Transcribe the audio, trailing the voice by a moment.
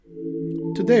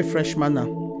Today, fresh manna.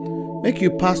 Make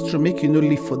you pass through, make you no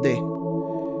live for there.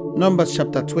 Numbers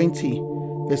chapter 20,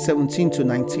 verse 17 to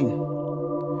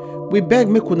 19. We beg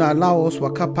make una allow us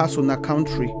waka pass on our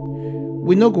country.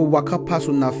 We no go waka pass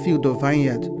on our field or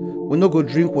vineyard. We no go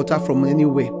drink water from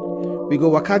anywhere. We go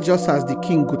waka just as the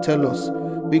king go tell us.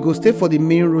 We go stay for the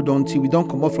main road until we don't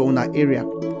come out from our area.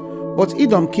 But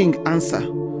Edom king answer,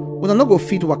 una no go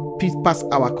fit pass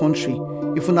our country.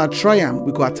 If una try am,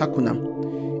 we go attack una.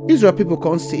 Israel people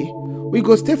come say, we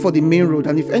go stay for the main road,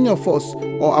 and if any of us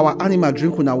or our animal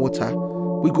drink una water,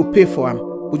 we go pay for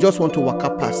am. We just want to waka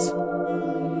pass.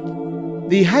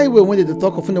 The highway when they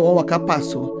talk of when they want waka pass,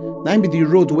 so now be the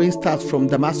road when it starts from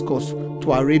Damascus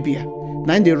to Arabia.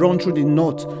 Now they run through the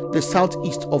north, the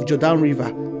southeast of Jordan River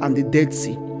and the Dead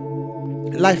Sea.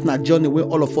 Life na journey where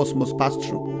all of us must pass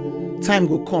through. Time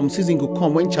go come, season go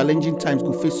come when challenging times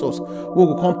go face us. We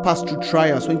go come pass through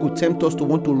trials when go tempt us to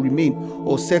want to remain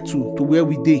or settle to where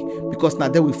we dey, because now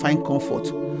there we find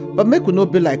comfort. But make we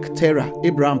not be like Terah,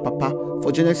 Abraham papa,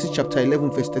 for Genesis chapter 11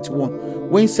 verse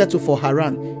 31, when settle for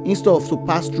Haran instead of to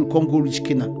pass through come go reach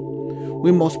Canaan.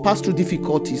 We must pass through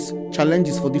difficulties,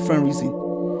 challenges for different reasons.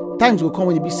 Times will come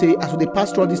when they be say, as we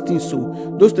pass through all these things,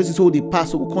 so those places where they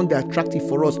pass, so will come they attractive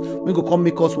for us. We go come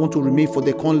make us want to remain for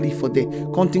there, can't live for there.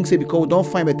 Can't think say because we don't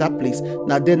find a better place,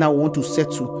 now then I want to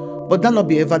settle. But that not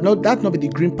be ever, that not be the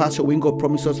green pasture when God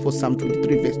promises us for Psalm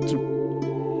 23 verse 2.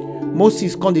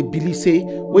 Moses can't they believe say,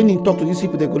 when he talk to these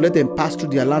people, they go let them pass through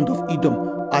their land of Edom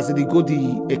as they go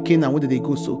the Canaan, where they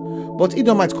go so. But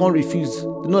Edomites can't refuse,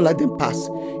 they not let them pass.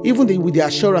 Even with the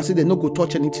assurance say they no go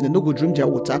touch anything, they no go drink their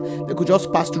water, they could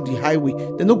just pass through the highway,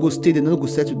 they no go stay, they no go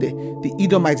settle there. The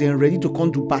Edomites are ready to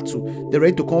come do battle, they're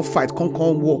ready to come fight,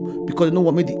 come war, because they know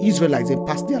what made the Israelites and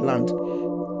pass their land.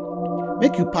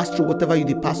 Make you pass through whatever you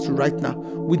pass through right now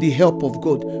with the help of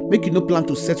God. Make you no plan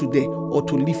to settle there or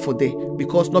to live for there,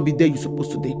 because not be there you're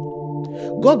supposed to be.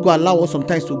 God will allow us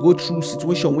sometimes to go through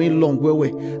situation way long,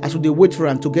 as we wait for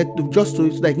him to get just so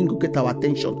that he can go get our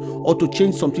attention or to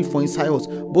change something for inside us,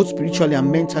 both spiritually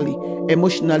and mentally,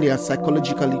 emotionally and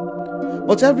psychologically.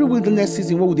 But every wilderness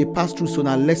season where we pass through so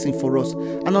a lesson for us,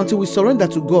 and until we surrender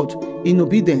to God in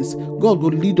obedience, God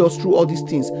will lead us through all these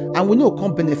things, and we know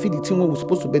come benefit the thing when we're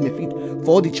supposed to benefit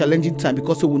for all the challenging time,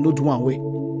 because we will not do one way.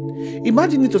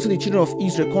 Imagine it to say the children of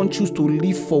Israel can't choose to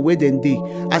live for where they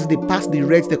as they pass the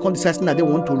Red Sea, they can't decide that they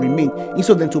want to remain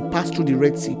instead of them to pass through the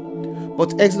Red Sea.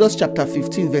 But Exodus chapter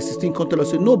 15 verse 16 can tell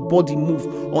us, nobody move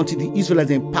until the Israelites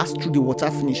then pass through the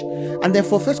water finish. And then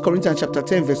for 1 Corinthians chapter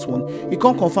 10 verse 1, it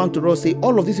can confirm to us, say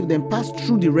all of these people then pass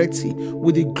through the Red Sea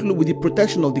with the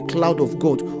protection of the cloud of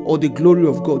God or the glory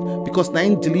of God, because now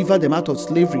he delivered them out of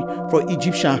slavery from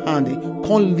Egyptian hand. They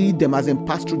can't lead them as they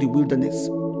pass through the wilderness.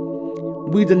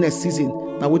 Wilderness season,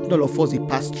 now what all of us they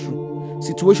pass through.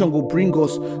 Situation will bring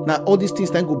us now all these things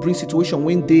then go bring situation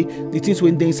when the things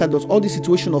when they inside us, all the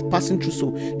situation of passing through,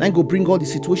 so then go bring all the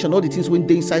situation, all the things when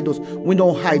they inside us, we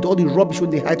don't hide all the rubbish when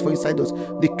they hide for inside us,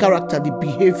 the character, the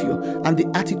behavior and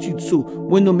the attitude, so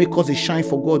when no make us a shine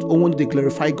for God or when they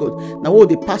glorify God. Now all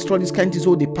they pass through all these kind of things,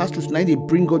 all they pass through, so now they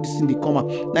bring all this in the comma,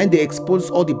 now they expose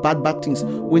all the bad things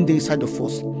when they inside of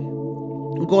us.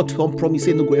 God come promise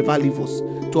he no go ever leave us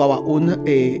to our own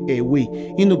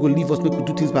way. He no go leave us make we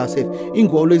do things by ourselves. He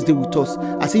go always stay with us.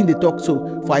 As in they talk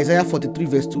so for Isaiah 43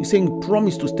 verse 2, he's saying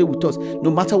promise to stay with us no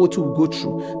matter what we go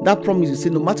through. That promise is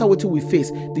saying no matter what we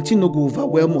face, the thing no go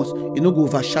overwhelm us, it no go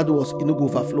overshadow us, it no go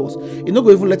overflow us, it no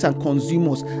go even let and consume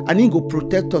us, and he go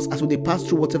protect us as we pass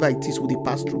through whatever it is we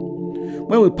pass through.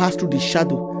 When we pass through the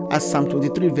shadow, as Psalm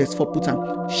 23 verse 4 put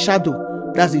on, shadow,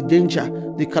 that's the danger,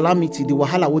 the calamity, the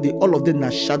wahala, all of them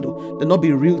are shadow. They'll not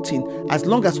be real thing. As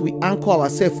long as we anchor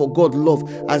ourselves for God's love,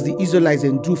 as the Israelites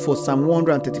and do for Psalm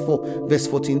 134 verse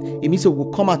 14, it means that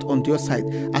we'll come out on the other side.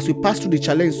 As we pass through the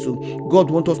challenge, so God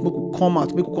wants us to come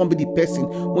out, make we come be the person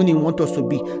when He wants us to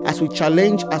be. As we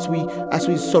challenge, as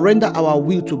we surrender our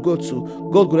will to God, so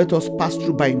God will let us pass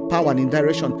through by His power and in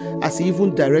direction, as He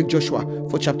even direct Joshua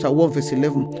for chapter 1 verse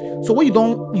 11. So when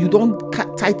you don't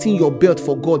tighten your belt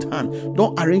for God's hand,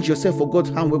 don't arrange yourself for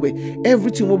God's hand where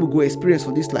everything what we go experience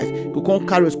for this life, you can't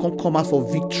carry us, can't come out for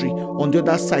victory on the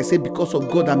other side. Say because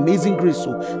of God's amazing grace,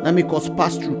 so now make us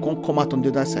pass through, can't come out on the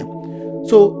other side.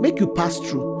 So make you pass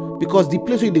through, because the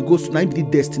place where they go to now be the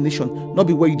destination, not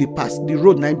be where you pass. The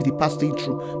road now be the pass staying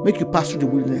through. Make you pass through the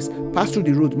wilderness, pass through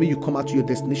the road, make you come out to your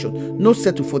destination. No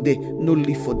settle for there, no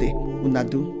live for there. Una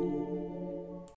do.